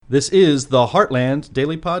This is the Heartland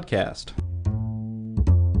Daily Podcast.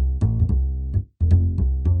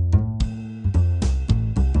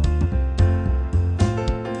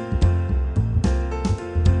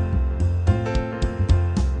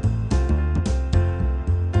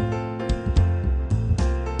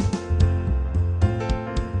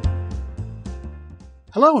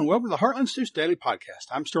 Hello and welcome to the Heartland Institute's Daily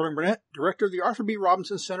Podcast. I'm Sterling Burnett, Director of the Arthur B.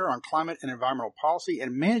 Robinson Center on Climate and Environmental Policy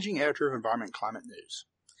and Managing Editor of Environment and Climate News.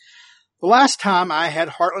 The last time I had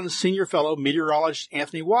Heartland's Senior Fellow Meteorologist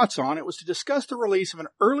Anthony Watts on, it was to discuss the release of an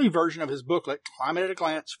early version of his booklet, Climate at a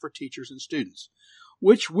Glance for Teachers and Students,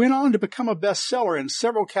 which went on to become a bestseller in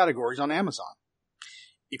several categories on Amazon.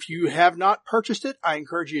 If you have not purchased it, I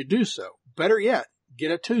encourage you to do so. Better yet,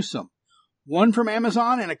 get a twosome. One from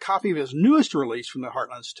Amazon and a copy of his newest release from the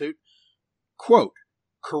Heartland Institute, quote,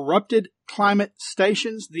 Corrupted Climate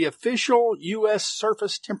Stations, the official U.S.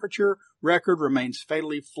 surface temperature record remains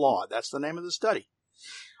fatally flawed. That's the name of the study,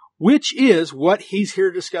 which is what he's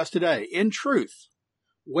here to discuss today. In truth,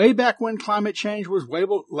 way back when climate change was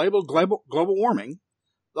labeled global warming,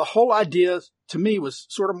 the whole idea to me was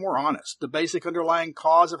sort of more honest. The basic underlying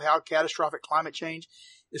cause of how catastrophic climate change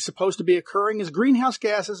is supposed to be occurring is greenhouse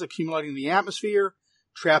gases accumulating in the atmosphere,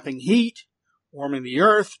 trapping heat, warming the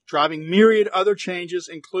earth, driving myriad other changes,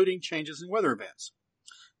 including changes in weather events.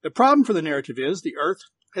 The problem for the narrative is the earth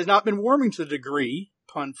has not been warming to the degree,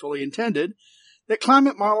 pun fully intended, that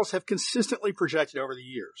climate models have consistently projected over the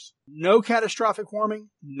years. No catastrophic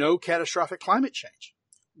warming, no catastrophic climate change.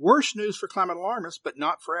 Worse news for climate alarmists, but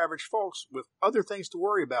not for average folks with other things to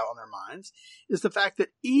worry about on their minds, is the fact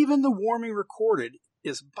that even the warming recorded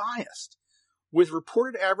is biased, with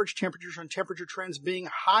reported average temperatures and temperature trends being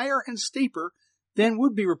higher and steeper than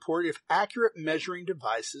would be reported if accurate measuring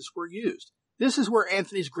devices were used. This is where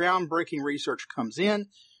Anthony's groundbreaking research comes in,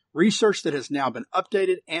 research that has now been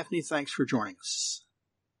updated. Anthony, thanks for joining us.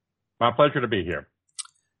 My pleasure to be here.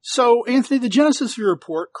 So, Anthony, the genesis of your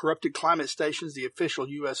report, Corrupted Climate Stations, the official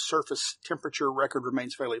U.S. surface temperature record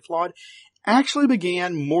remains fatally flawed, actually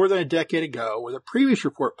began more than a decade ago with a previous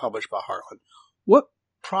report published by Heartland. What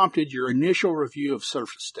prompted your initial review of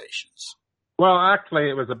surface stations? Well, actually,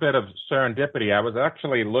 it was a bit of serendipity. I was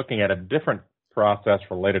actually looking at a different process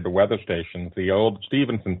related to weather stations, the old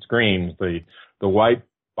Stevenson screens, the white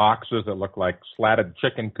boxes that look like slatted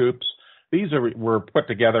chicken coops. These were put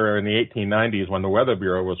together in the 1890s when the Weather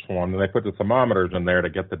Bureau was formed, and they put the thermometers in there to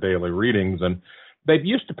get the daily readings. And they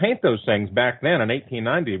used to paint those things back then in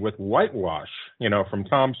 1890 with whitewash, from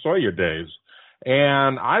Tom Sawyer days.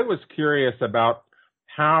 And I was curious about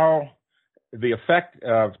how the effect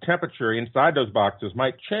of temperature inside those boxes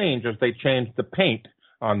might change as they change the paint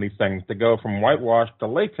on these things to go from whitewash to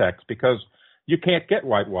latex, because you can't get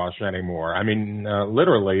whitewash anymore. I mean,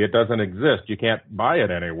 literally, it doesn't exist. You can't buy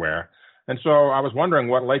it anywhere. And so I was wondering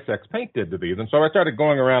what latex paint did to these. And so I started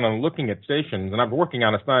going around and looking at stations, and I was working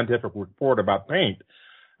on a scientific report about paint.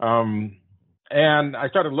 And I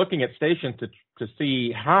started looking at stations to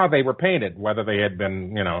see how they were painted, whether they had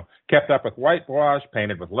been, kept up with whitewash,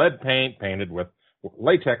 painted with lead paint, painted with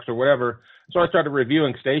latex or whatever. So I started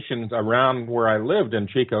reviewing stations around where I lived in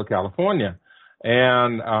Chico, California.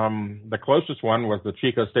 And the closest one was the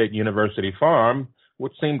Chico State University Farm,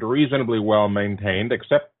 which seemed reasonably well maintained,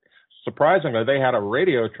 except surprisingly, they had a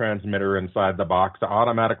radio transmitter inside the box to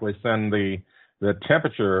automatically send the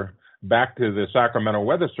temperature back to the Sacramento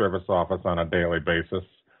Weather Service office on a daily basis.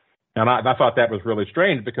 And I thought that was really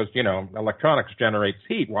strange because, electronics generates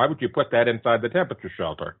heat. Why would you put that inside the temperature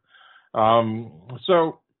shelter?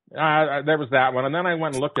 So there was that one. And then I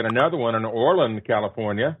went and looked at another one in Orland,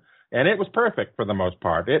 California, and it was perfect for the most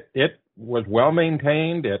part. It was well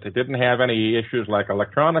maintained. It didn't have any issues like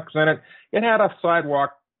electronics in it. It had a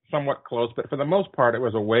sidewalk somewhat close, but for the most part, it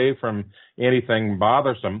was away from anything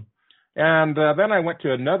bothersome. And then I went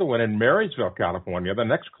to another one in Marysville, California, the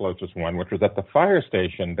next closest one, which was at the fire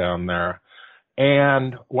station down there.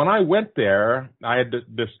 And when I went there, I had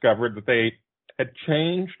discovered that they had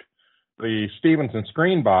changed the Stevenson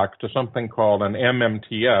screen box to something called an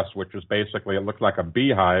MMTS, which is basically, it looked like a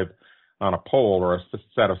beehive on a pole or a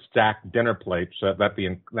set of stacked dinner plates. That's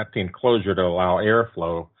the enclosure to allow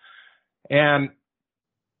airflow. And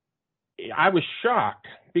I was shocked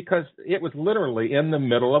because it was literally in the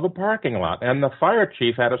middle of a parking lot, and the fire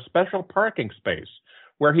chief had a special parking space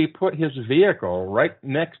where he put his vehicle right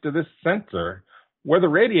next to this sensor where the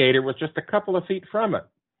radiator was just a couple of feet from it.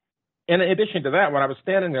 In addition to that, when I was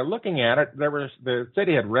standing there looking at it, the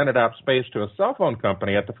city had rented out space to a cell phone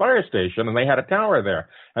company at the fire station, and they had a tower there.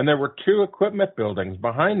 And there were two equipment buildings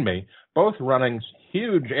behind me, both running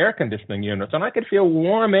huge air conditioning units, and I could feel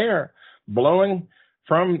warm air blowing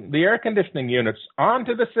from the air conditioning units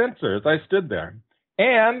onto the sensors. I stood there.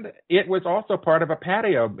 And it was also part of a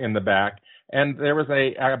patio in the back. And there was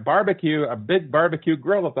a big barbecue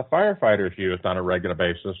grill that the firefighters used on a regular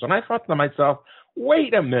basis. And I thought to myself,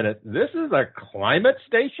 wait a minute, this is a climate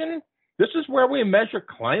station? This is where we measure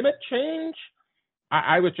climate change?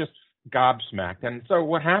 I was just gobsmacked. And so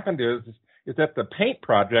what happened is that the paint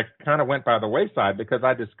project kind of went by the wayside because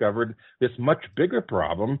I discovered this much bigger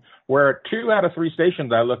problem where 2 out of 3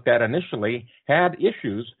 stations I looked at initially had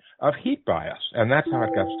issues of heat bias. And that's how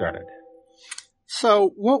it got started.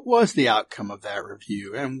 So what was the outcome of that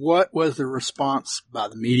review, and what was the response by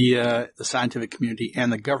the media, the scientific community,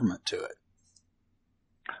 and the government to it?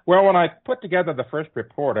 Well, when I put together the first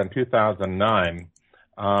report in 2009,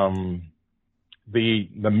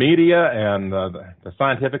 the media and the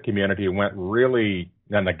scientific community went really,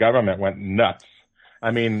 and the government went nuts.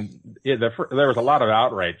 I mean, there was a lot of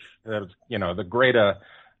outrage. There was, the Greta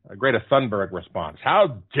Thunberg response.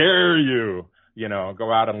 How dare you,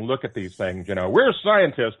 go out and look at these things? We're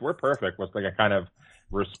scientists. We're perfect was the kind of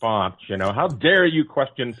response, How dare you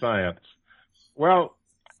question science? Well,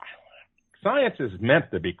 science is meant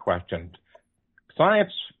to be questioned.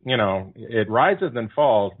 Science, it rises and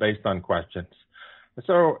falls based on questions.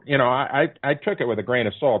 So, I took it with a grain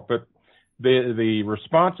of salt, but the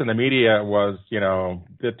response in the media was,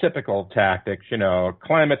 the typical tactics,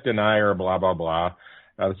 climate denier, blah, blah, blah.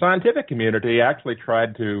 The scientific community actually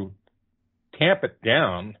tried to tamp it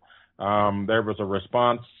down. There was a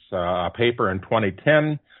response, a paper in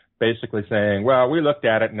 2010, basically saying, well, we looked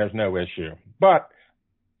at it and there's no issue. But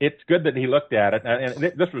it's good that he looked at it, and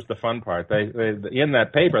this was the fun part. They in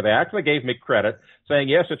that paper, they actually gave me credit, saying,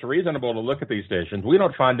 yes, it's reasonable to look at these stations. We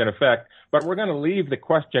don't find an effect, but we're going to leave the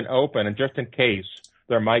question open, and just in case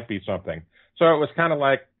there might be something. So it was kind of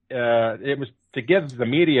like it was to give the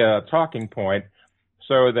media a talking point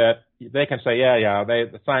so that they can say,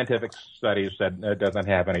 the scientific studies said it doesn't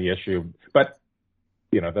have any issue, but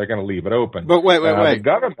they're going to leave it open. But wait. The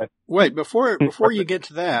government. Wait, before you get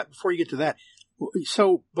to that.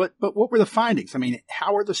 So, but what were the findings? I mean,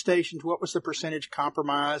 how were the stations? What was the percentage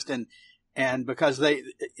compromised? And because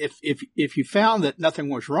if you found that nothing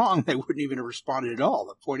was wrong, they wouldn't even have responded at all.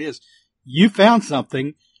 The point is, you found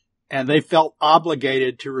something, and they felt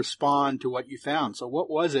obligated to respond to what you found. So, what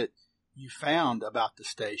was it you found about the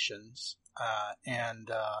stations? And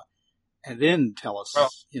then tell us,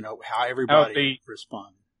 how everybody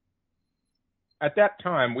responded. At that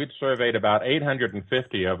time, we'd surveyed about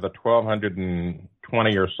 850 of the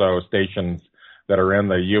 1,220 or so stations that are in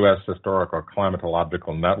the U.S. Historical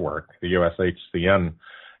Climatological Network, the USHCN,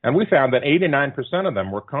 and we found that 89% of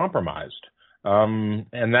them were compromised,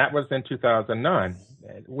 and that was in 2009.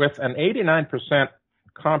 With an 89%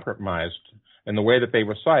 compromised in the way that they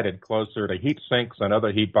were cited, closer to heat sinks and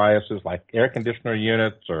other heat biases like air conditioner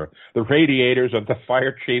units or the radiators of the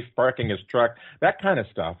fire chief parking his truck, that kind of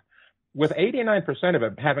stuff. With 89% of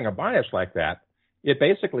it having a bias like that, it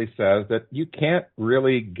basically says that you can't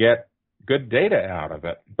really get good data out of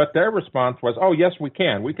it. But their response was, oh, yes, we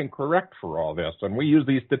can. We can correct for all this. And we use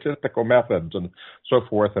these statistical methods and so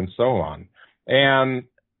forth and so on. And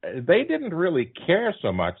they didn't really care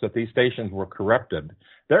so much that these stations were corrupted.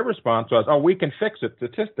 Their response was, oh, we can fix it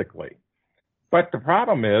statistically. But the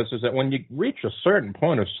problem is that when you reach a certain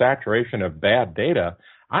point of saturation of bad data,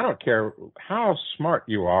 I don't care how smart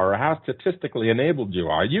you are or how statistically enabled you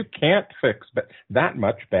are, you can't fix that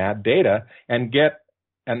much bad data and get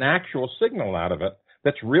an actual signal out of it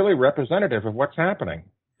that's really representative of what's happening.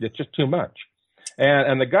 It's just too much.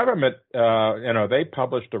 And the government, they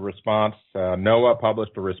published a response. NOAA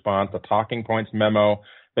published a response, a talking points memo,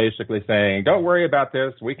 basically saying, don't worry about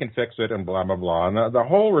this, we can fix it, and blah, blah, blah. And the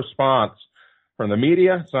whole response from the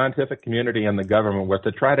media, scientific community, and the government was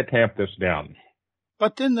to try to tamp this down.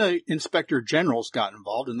 But then the inspector generals got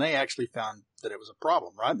involved, and they actually found that it was a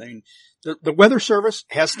problem, right? I mean, the Weather Service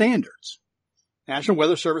has standards. National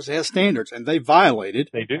Weather Service has standards, and they violated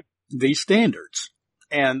these standards.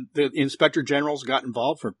 And the inspector generals got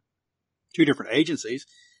involved for 2 different agencies,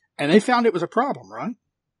 and they found it was a problem, right?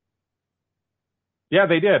 Yeah,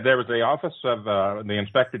 they did. There was the Office of the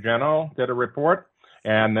Inspector General did a report,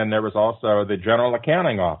 and then there was also the General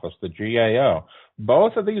Accounting Office, the GAO.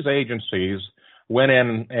 Both of these agencies went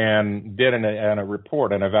in and did a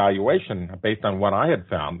report, an evaluation based on what I had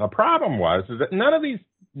found. The problem was is that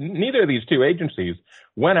neither of these 2 agencies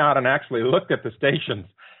went out and actually looked at the stations.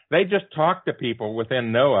 They just talked to people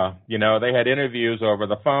within NOAA. They had interviews over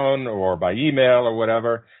the phone or by email or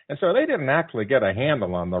whatever. And so they didn't actually get a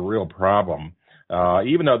handle on the real problem.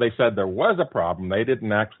 Even though they said there was a problem, they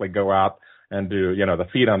didn't actually go out and do, the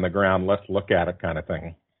feet on the ground, let's look at it kind of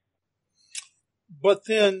thing. But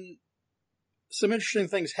then some interesting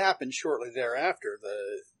things happened shortly thereafter.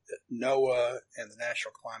 The NOAA and the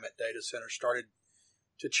National Climate Data Center started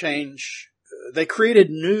to change. They created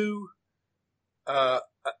new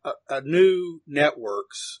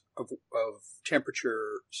networks of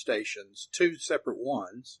temperature stations, two separate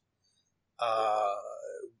ones.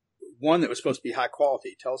 One that was supposed to be high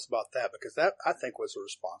quality. Tell us about that, because that, I think, was a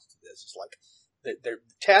response to this. It's like they're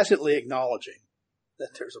tacitly acknowledging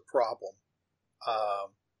that there's a problem.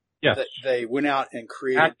 Yes. That they went out and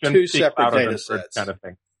created two separate data sets. Kind of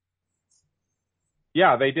thing.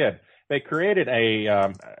 Yeah, they did. They created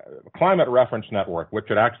a climate reference network, which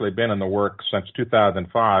had actually been in the works since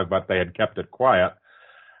 2005, but they had kept it quiet.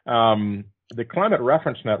 The climate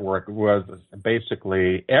reference network was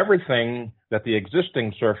basically everything that the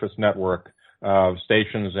existing surface network of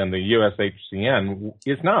stations in the USHCN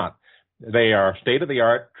is not. They are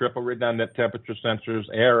state-of-the-art, triple redundant temperature sensors,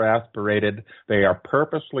 air aspirated. They are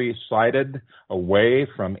purposely sited away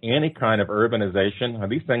from any kind of urbanization. Now,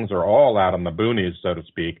 these things are all out in the boonies, so to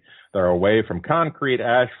speak. They're away from concrete,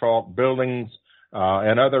 asphalt, buildings,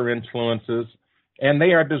 and other influences. And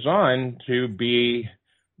they are designed to be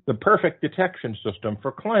the perfect detection system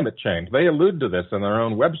for climate change. They allude to this in their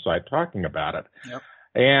own website talking about it. Yep.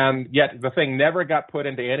 And yet the thing never got put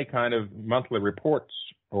into any kind of monthly reports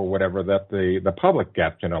or whatever that the public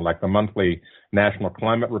gets, like the monthly National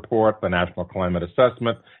Climate Report, the National Climate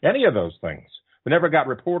Assessment, any of those things. They never got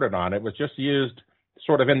reported on. It was just used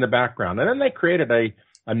sort of in the background. And then they created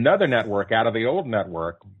another network out of the old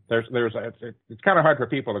network. It's kind of hard for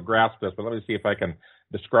people to grasp this, but let me see if I can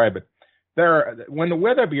describe it. When the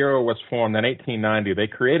Weather Bureau was formed in 1890, they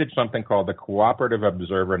created something called the Cooperative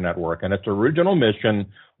Observer Network, and its original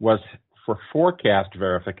mission was for forecast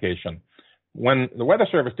verification. When the Weather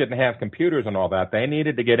Service didn't have computers and all that, they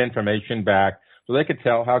needed to get information back so they could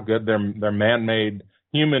tell how good their man-made,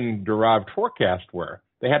 human-derived forecasts were.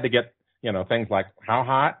 They had to get, things like how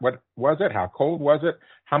hot, what was it, how cold was it,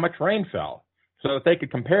 how much rain fell, so that they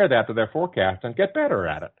could compare that to their forecast and get better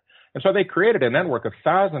at it. And so they created a network of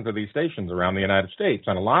thousands of these stations around the United States,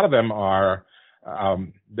 and a lot of them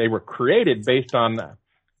they were created based on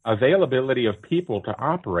availability of people to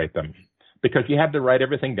operate them, because you had to write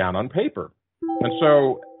everything down on paper. And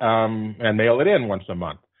so, and mail it in once a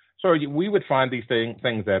month. So we would find these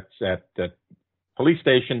things at police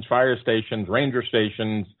stations, fire stations, ranger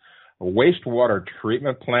stations, wastewater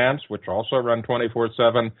treatment plants, which also run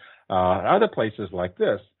 24/7, other places like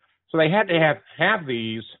this. So they had to have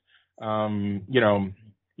these, in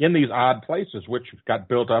these odd places, which got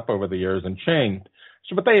built up over the years and changed.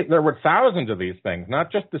 So, but there were thousands of these things,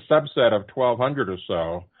 not just the subset of 1,200 or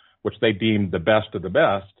so, which they deemed the best of the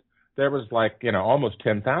best. There was almost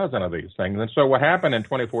 10,000 of these things. And so what happened in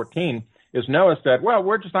 2014 is NOAA said, well,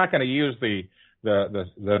 we're just not going to use the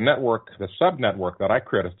network, the sub-network that I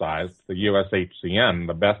criticized, the USHCN,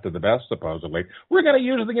 the best of the best, supposedly. We're going to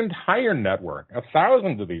use the entire network of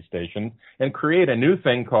thousands of these stations and create a new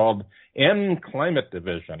thing called Climate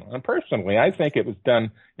Division. And personally, I think it was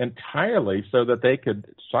done entirely so that they could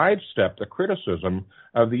sidestep the criticism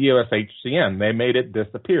of the USHCN. They made it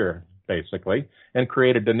disappear, basically, and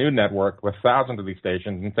created a new network with thousands of these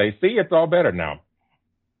stations and say, see, it's all better now.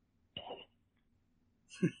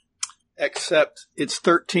 Except it's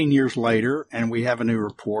 13 years later and we have a new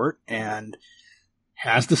report. And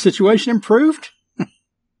has the situation improved?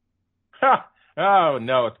 Oh,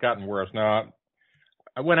 no, it's gotten worse. Now,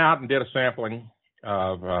 I went out and did a sampling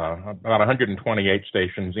of about 128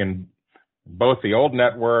 stations in both the old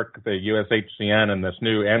network, the USHCN, and this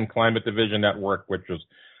new Climate Division network, which is,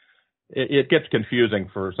 it gets confusing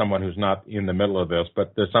for someone who's not in the middle of this,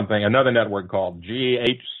 but there's another network called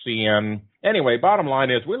GHCN. Anyway, bottom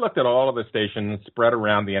line is we looked at all of the stations spread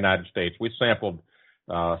around the United States. We sampled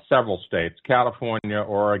several states, California,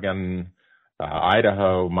 Oregon,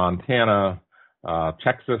 Idaho, Montana,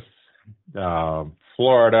 Texas,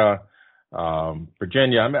 Florida,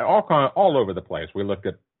 Virginia, I mean, all over the place. We looked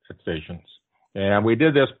at stations. And we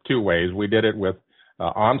did this two ways. We did it with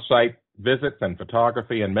on-site visits and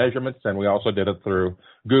photography and measurements, and we also did it through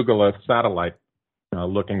Google Earth satellite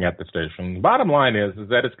looking at the station. Bottom line is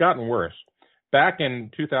that it's gotten worse. Back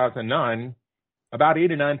in 2009, about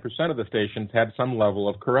 89% of the stations had some level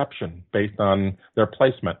of corruption based on their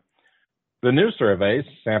placement. The new surveys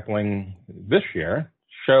sampling this year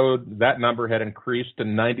showed that number had increased to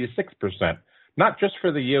 96%, not just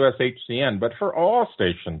for the USHCN, but for all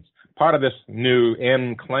stations, part of this new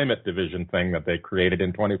Climate Division thing that they created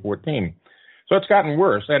in 2014. So it's gotten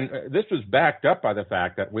worse. And this was backed up by the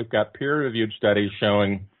fact that we've got peer-reviewed studies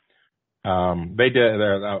showing They did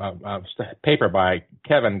a paper by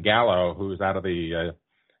Kevin Gallo, who's out of the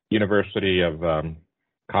University of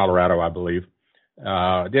Colorado, I believe,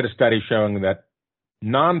 did a study showing that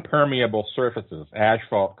non-permeable surfaces,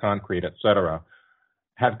 asphalt, concrete, etc.,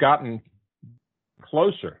 have gotten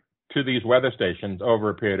closer to these weather stations over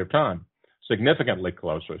a period of time, significantly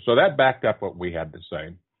closer. So that backed up what we had to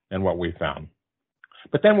say and what we found.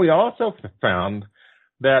 But then we also found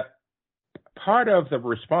that part of the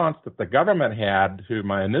response that the government had to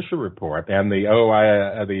my initial report and the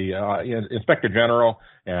Inspector General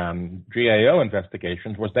and GAO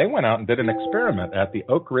investigations was they went out and did an experiment at the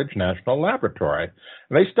Oak Ridge National Laboratory.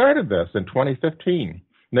 And they started this in 2015. And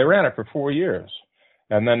they ran it for 4 years.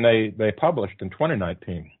 And then they published in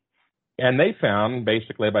 2019. And they found,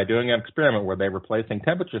 basically, by doing an experiment where they were placing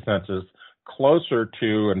temperature sensors closer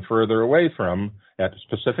to and further away from, at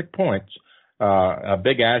specific points, a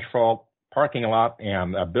big asphalt parking lot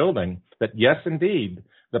and a building, that yes, indeed,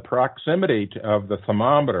 the proximity of the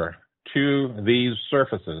thermometer to these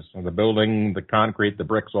surfaces, the building, the concrete, the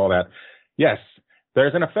bricks, all that, yes,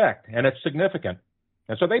 there's an effect, and it's significant.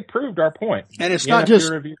 And so they proved our point. And it's not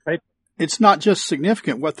just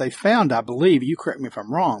significant what they found, I believe. You correct me if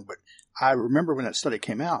I'm wrong, but I remember when that study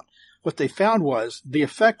came out, what they found was the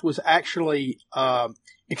effect was actually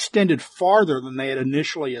extended farther than they had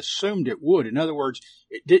initially assumed it would. In other words,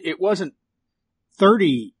 it wasn't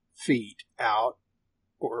 30 feet out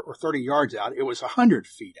or 30 yards out. It was 100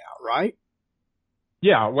 feet out, right?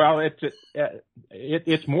 Yeah, well,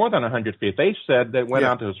 it's more than 100 feet. They said that went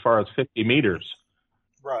out to as far as 50 meters.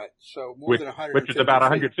 Right. So more than 150 which is about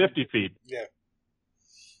 150 feet. Yeah.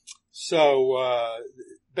 So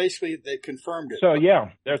basically they confirmed it. So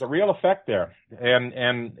yeah, there's a real effect there.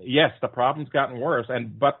 And yes, the problem's gotten worse.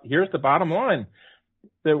 But here's the bottom line.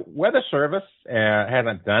 The Weather Service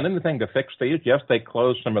hasn't done anything to fix these. Yes, they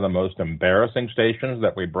closed some of the most embarrassing stations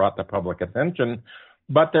that we brought to public attention,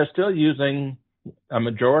 but they're still using a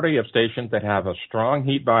majority of stations that have a strong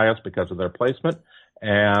heat bias because of their placement,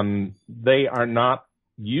 and they are not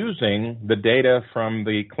using the data from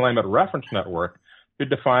the Climate Reference Network to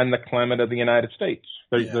define the climate of the United States.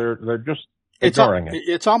 They're just ignoring it.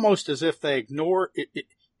 It's almost as if they ignore it.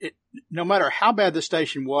 No matter how bad the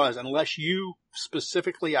station was, unless you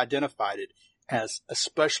specifically identified it as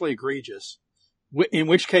especially egregious, in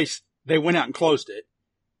which case they went out and closed it.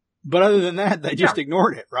 But other than that, they just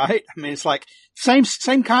ignored it, right? I mean, it's like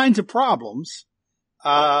same kinds of problems,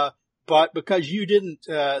 but because you didn't,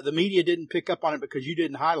 the media didn't pick up on it because you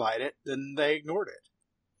didn't highlight it, then they ignored it.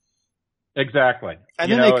 Exactly.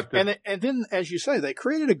 And then, as you say, they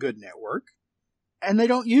created a good network, and they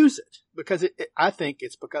don't use it because I think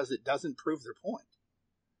it's because it doesn't prove their point.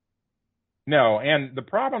 No, and the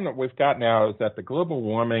problem that we've got now is that the global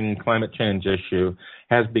warming climate change issue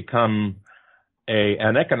has become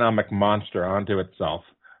an economic monster unto itself.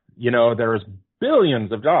 You know, there's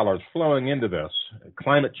billions of dollars flowing into this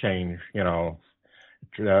climate change. You know,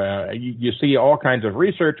 you see all kinds of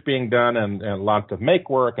research being done and lots of make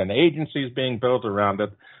work and agencies being built around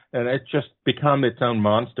it. And it's just become its own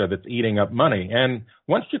monster that's eating up money. And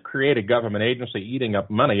once you create a government agency eating up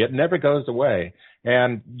money, it never goes away.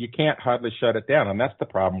 And you can't hardly shut it down. And that's the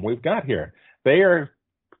problem we've got here. They are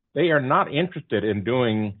not interested in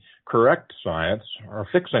doing correct science or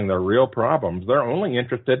fixing their real problems. They're only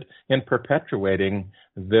interested in perpetuating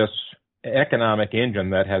this economic engine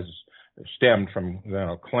that has stemmed from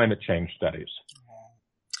climate change studies.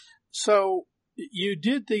 So you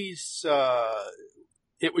did these,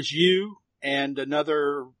 it was you and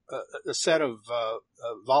another a set of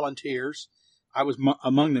volunteers. I was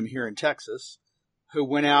among them here in Texas, who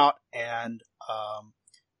went out and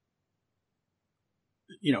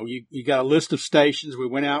you got a list of stations. We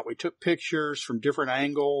went out, we took pictures from different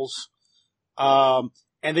angles, and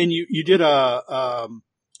then you did a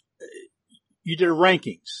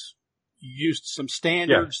rankings. You used some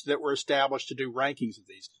standards that were established to do rankings of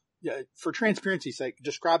these. For transparency's sake,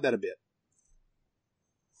 describe that a bit.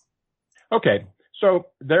 Okay, so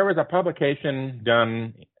there was a publication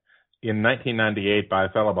done in 1998 by a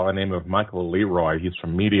fellow by the name of Michael Leroy. He's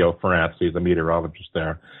from Meteo, France. He's a meteorologist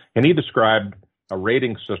there. And he described a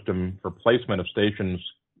rating system for placement of stations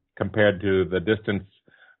compared to the distance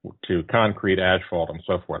to concrete, asphalt, and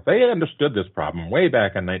so forth. They understood this problem way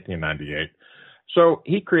back in 1998. So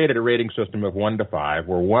he created a rating system of 1 to 5,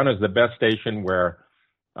 where 1 is the best station where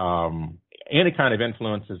any kind of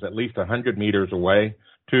influence is at least 100 meters away,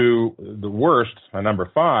 to the worst, a number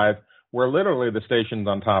 5, where literally the station's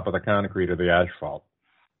on top of the concrete or the asphalt.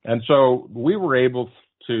 And so we were able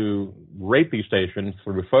to rate these stations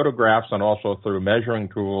through photographs and also through measuring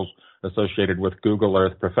tools associated with Google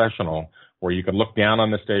Earth Professional, where you could look down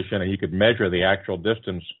on the station and you could measure the actual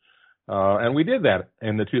distance. And we did that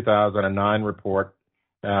in the 2009 report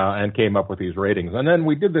and came up with these ratings. And then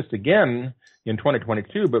we did this again in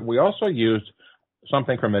 2022, but we also used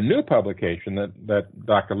something from a new publication that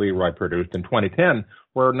Dr. Leroy produced in 2010,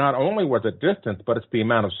 where not only was it distance, but it's the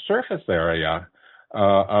amount of surface area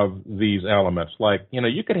of these elements. Like,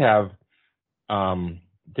 you could have,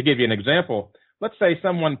 to give you an example, let's say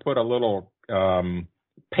someone put a little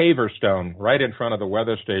paver stone right in front of the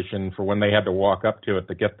weather station for when they had to walk up to it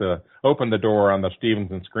to open the door on the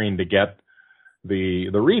Stevenson screen to get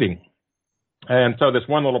the reading. And so this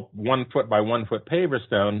one little 1 foot by 1 foot paver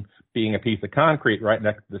stone being a piece of concrete right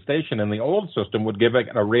next to the station in the old system would give it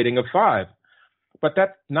a rating of 5. But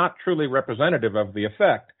that's not truly representative of the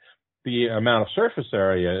effect. The amount of surface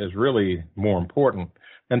area is really more important.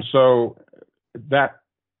 And so that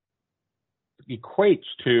equates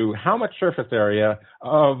to how much surface area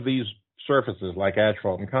of these surfaces like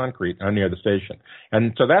asphalt and concrete are near the station.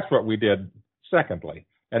 And so that's what we did secondly.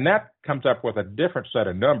 And that comes up with a different set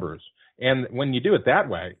of numbers. And when you do it that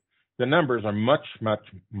way, the numbers are much, much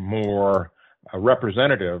more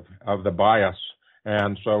representative of the bias.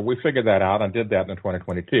 And so we figured that out and did that in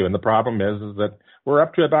 2022. And the problem is that we're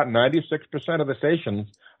up to about 96% of the stations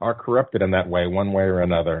are corrupted in that way, one way or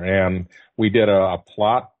another. And we did a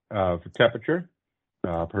plot of temperature,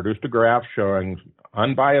 produced a graph showing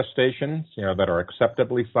unbiased stations, that are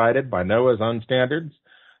acceptably cited by NOAA's own standards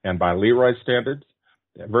and by Leroy's standards,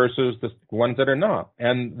 versus the ones that are not.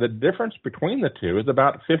 And the difference between the two is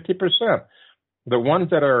about 50%. The ones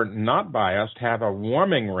that are not biased have a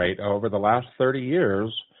warming rate over the last 30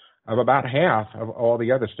 years of about half of all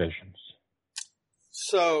the other stations.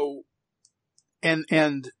 So, and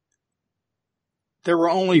there were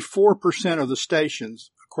only 4% of the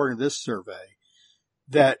stations, according to this survey,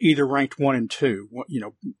 that either ranked 1 and 2,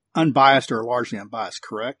 unbiased or largely unbiased,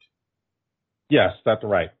 correct? Yes, that's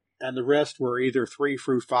right. And the rest were either 3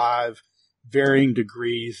 through 5, varying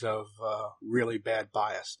degrees of really bad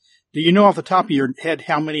bias. Do you know off the top of your head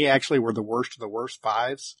how many actually were the worst of the worst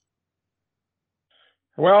 5s?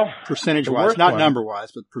 Well, percentage-wise, not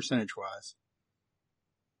number-wise, but percentage-wise.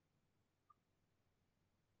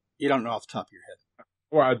 You don't know off the top of your head.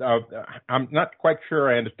 Well, I'm not quite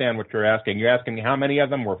sure I understand what you're asking. You're asking me how many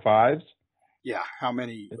of them were 5s? Yeah,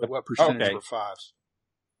 what percentage were 5s?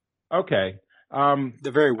 Okay.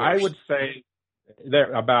 The very worst. I would say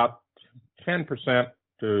that about 10%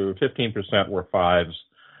 to 15% were 5s.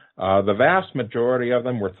 The vast majority of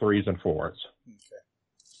them were 3s and 4s. Okay.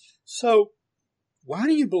 So, why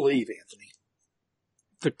do you believe, Anthony,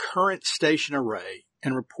 the current station array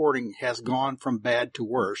and reporting has gone from bad to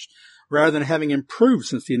worse rather than having improved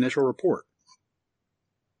since the initial report?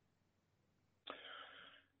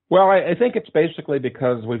 Well, I think it's basically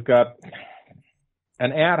because we've got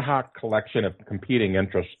an ad hoc collection of competing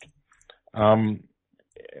interests.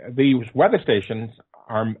 These weather stations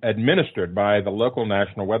are administered by the local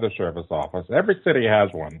National Weather Service office. Every city has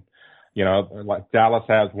one. Like Dallas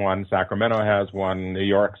has one, Sacramento has one, New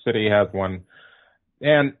York City has one.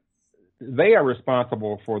 And they are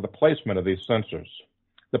responsible for the placement of these sensors.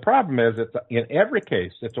 The problem is, in every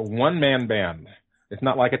case, it's a one-man band. It's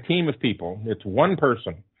not like a team of people. It's one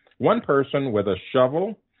person with a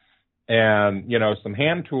shovel and, some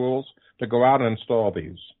hand tools to go out and install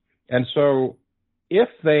these. And so if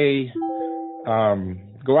they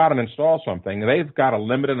go out and install something, they've got a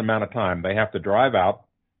limited amount of time. They have to drive out,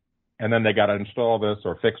 and then they got to install this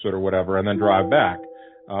or fix it or whatever, and then drive back.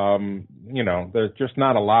 There's just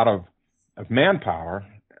not a lot of manpower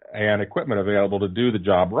and equipment available to do the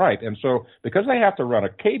job right. And so because they have to run a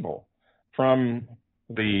cable from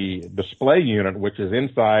the display unit, which is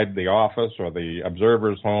inside the office or the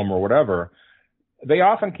observer's home or whatever, they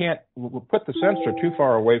often can't put the sensor too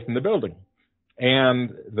far away from the building. And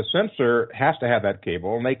the sensor has to have that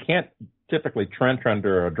cable, and they can't typically trench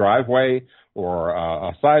under a driveway or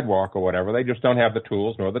a sidewalk or whatever. They just don't have the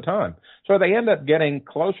tools nor the time. So they end up getting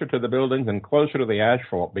closer to the buildings and closer to the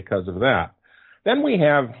asphalt because of that. Then we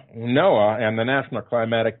have NOAA and the National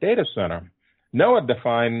Climatic Data Center. NOAA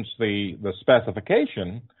defines the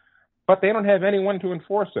specification, but they don't have anyone to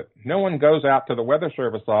enforce it. No one goes out to the Weather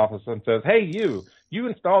Service office and says, hey, you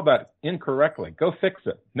installed that incorrectly. Go fix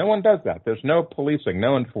it. No one does that. There's no policing,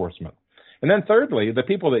 no enforcement. And then thirdly, the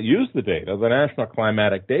people that use the data, the National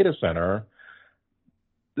Climatic Data Center,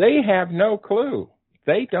 they have no clue.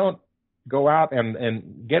 They don't go out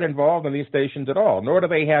and get involved in these stations at all, nor do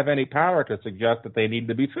they have any power to suggest that they need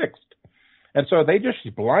to be fixed. And so they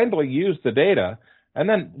just blindly use the data. And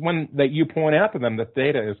then when you point out to them that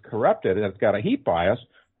data is corrupted and it's got a heat bias,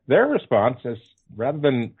 their response is, rather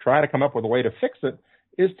than try to come up with a way to fix it,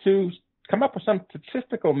 is to come up with some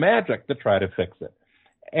statistical magic to try to fix it.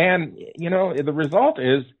 And, the result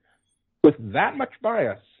is, with that much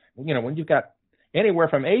bias, when you've got anywhere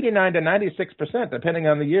from 89 to 96%, depending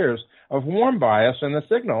on the years, of warm bias in the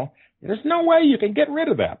signal, there's no way you can get rid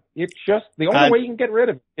of that. It's just the only way you can get rid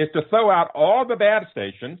of it is to throw out all the bad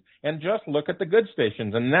stations and just look at the good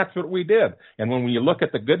stations. And that's what we did. And when you look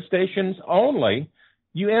at the good stations only,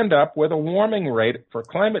 you end up with a warming rate for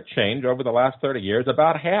climate change over the last 30 years,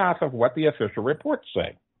 about half of what the official reports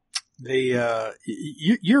say. You're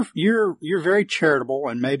very charitable,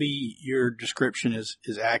 and maybe your description is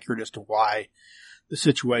accurate as to why the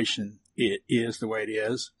situation is the way it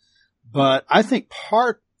is. But I think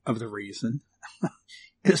part of the reason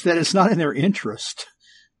is that it's not in their interest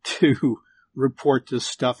to report this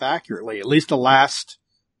stuff accurately. At least the last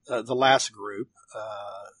group,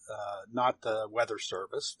 not the Weather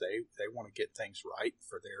Service. They want to get things right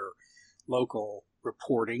for their local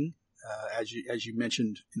reporting. As you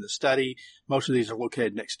mentioned in the study, most of these are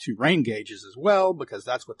located next to rain gauges as well, because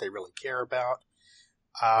that's what they really care about.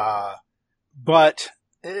 But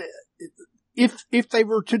if they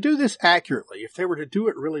were to do this accurately, if they were to do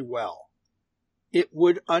it really well, it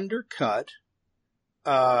would undercut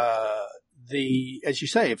as you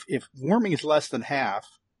say, if warming is less than half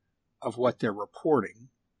of what they're reporting,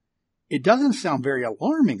 it doesn't sound very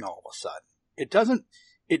alarming all of a sudden.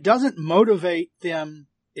 It doesn't motivate them.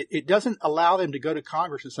 It doesn't allow them to go to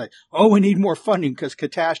Congress and say, oh, we need more funding because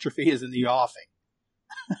catastrophe is in the offing.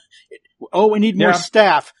 We need more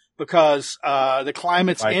staff because the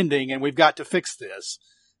climate's ending and we've got to fix this.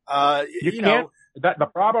 The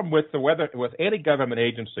problem with with any government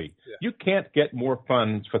agency, you can't get more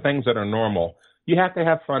funds for things that are normal. You have to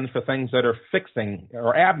have funds for things that are fixing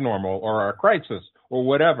or abnormal or a crisis or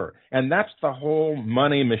whatever. And that's the whole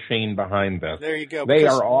money machine behind this. There you go. They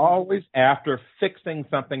are always after fixing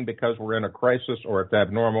something because we're in a crisis or it's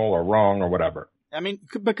abnormal or wrong or whatever. I mean,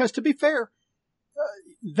 because to be fair,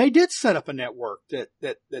 they did set up a network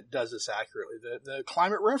that does this accurately, the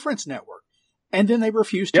Climate Reference Network. And then they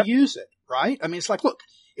refused to use it, right? I mean, it's like, look,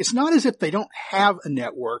 it's not as if they don't have a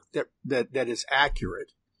network that is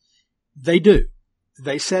accurate. They do.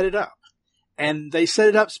 They set it up. And they set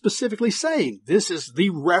it up specifically saying, this is the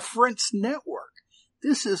reference network.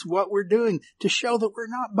 This is what we're doing to show that we're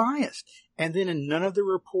not biased. And then in none of the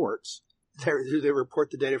reports, they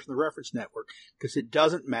report the data from the reference network because it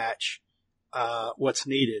doesn't match what's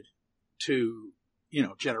needed to,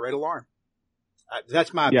 generate alarm.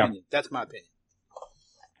 That's my opinion. That's my opinion.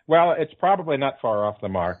 Well, it's probably not far off the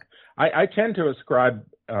mark. I tend to ascribe,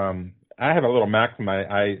 I have a little maxim.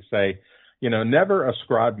 I say, never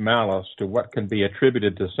ascribe malice to what can be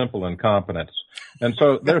attributed to simple incompetence. And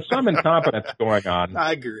so there's some incompetence going on.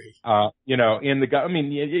 I agree. You know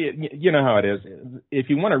how it is. If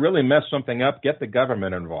you want to really mess something up, get the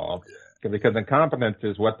government involved because incompetence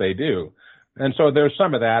is what they do. And so there's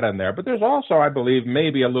some of that in there. But there's also, I believe,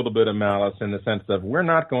 maybe a little bit of malice in the sense of we're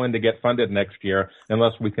not going to get funded next year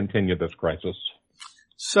unless we continue this crisis.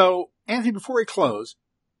 So, Anthony, before we close,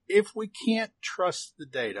 if we can't trust the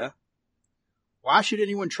data, why should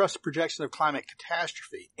anyone trust the projection of climate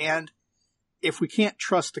catastrophe? And if we can't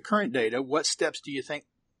trust the current data, what steps do you think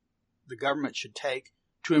the government should take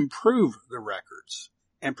to improve the records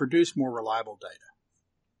and produce more reliable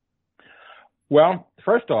data? Well,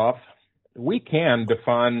 first off, we can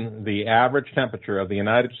define the average temperature of the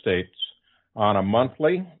United States on a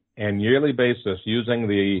monthly and yearly basis using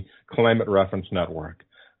the Climate Reference Network.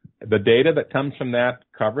 The data that comes from that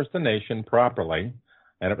covers the nation properly,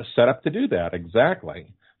 and it was set up to do that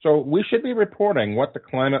exactly. So we should be reporting what the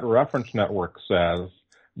Climate Reference Network says.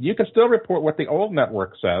 You can still report what the old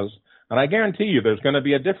network says, and I guarantee you there's going to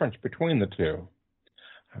be a difference between the two.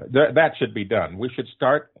 That should be done. We should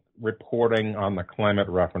start reporting on the Climate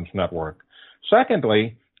Reference Network.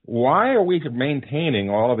 Secondly, why are we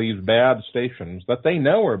maintaining all of these bad stations that they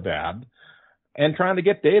know are bad and trying to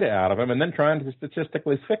get data out of them and then trying to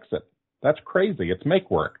statistically fix it? That's crazy. It's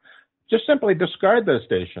make work. Just simply discard those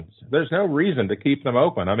stations. There's no reason to keep them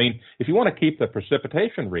open. I mean, if you want to keep the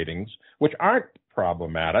precipitation readings, which aren't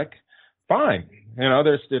problematic, fine.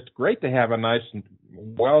 It's great to have a nice,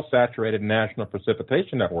 well-saturated national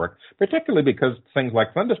precipitation network, particularly because things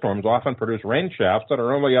like thunderstorms often produce rain shafts that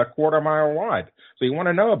are only a quarter mile wide. So you want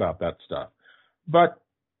to know about that stuff. But,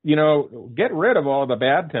 get rid of all the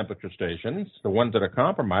bad temperature stations, the ones that are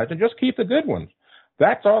compromised, and just keep the good ones.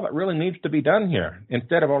 That's all that really needs to be done here,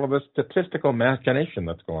 instead of all of this statistical machination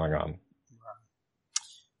that's going on.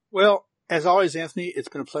 Well, as always, Anthony, it's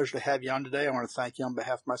been a pleasure to have you on today. I want to thank you on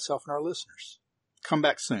behalf of myself and our listeners. come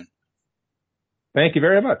back soon. Thank you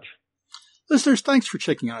very much. Listeners, thanks for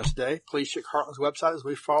checking on us today. Please check Heartland's website as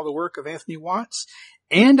we follow the work of Anthony Watts.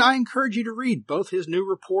 And I encourage you to read both his new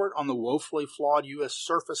report on the woefully flawed U.S.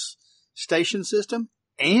 surface station system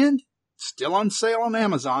and, still on sale on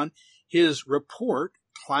Amazon, his report,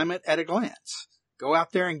 Climate at a Glance. Go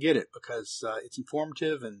out there and get it because it's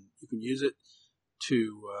informative and you can use it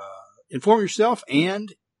to inform yourself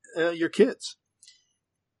and your kids.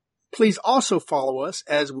 Please also follow us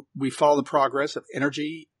as we follow the progress of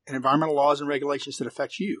energy and environmental laws and regulations that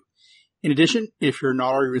affect you. In addition, if you're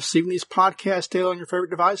not already receiving these podcasts daily on your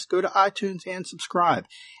favorite device, go to iTunes and subscribe.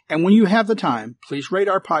 And when you have the time, please rate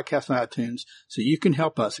our podcast on iTunes so you can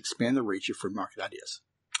help us expand the reach of free market ideas.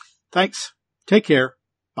 Thanks. Take care.